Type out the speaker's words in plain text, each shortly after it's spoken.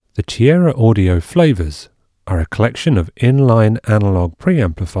The Tierra Audio Flavors are a collection of inline analog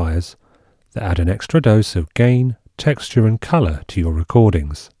preamplifiers that add an extra dose of gain, texture and color to your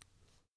recordings.